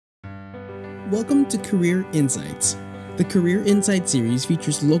Welcome to Career Insights. The Career Insight series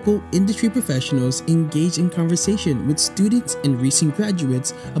features local industry professionals engaged in conversation with students and recent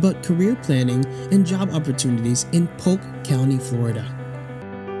graduates about career planning and job opportunities in Polk County, Florida.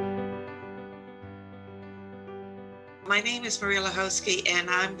 My name is Maria Lahosky, and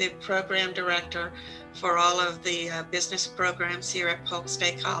I'm the program director for all of the business programs here at Polk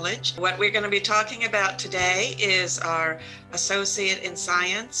State College. What we're going to be talking about today is our Associate in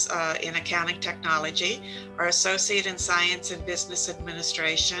Science in Accounting Technology, our Associate in Science in Business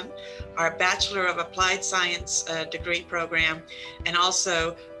Administration, our Bachelor of Applied Science degree program, and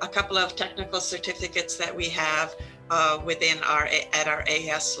also a couple of technical certificates that we have at our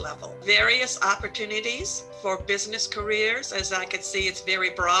AS level. Various opportunities for business careers. As I could see, it's very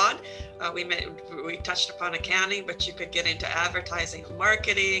broad. We touched upon accounting, but you could get into advertising and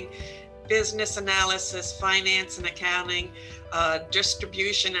marketing, business analysis, finance and accounting,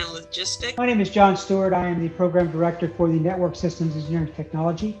 distribution and logistics. My name is John Stewart. I am the program director for the Network Systems Engineering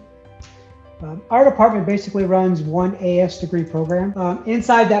Technology. Our department basically runs one AS degree program.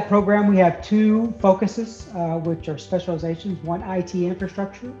 Inside that program, we have two focuses, which are specializations, one IT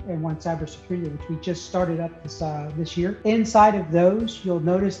infrastructure and one cybersecurity, which we just started up this year. Inside of those, you'll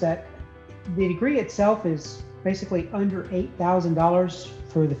notice that the degree itself is basically under $8,000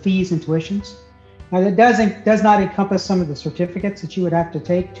 for the fees and tuitions. Now that does not encompass some of the certificates that you would have to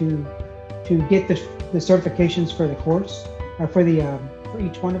take to get the certifications for the course, or for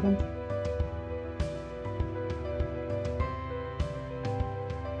each one of them.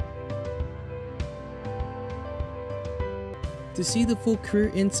 To see the full Career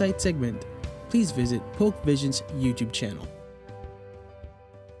Insight segment, please visit Polk Vision's YouTube channel.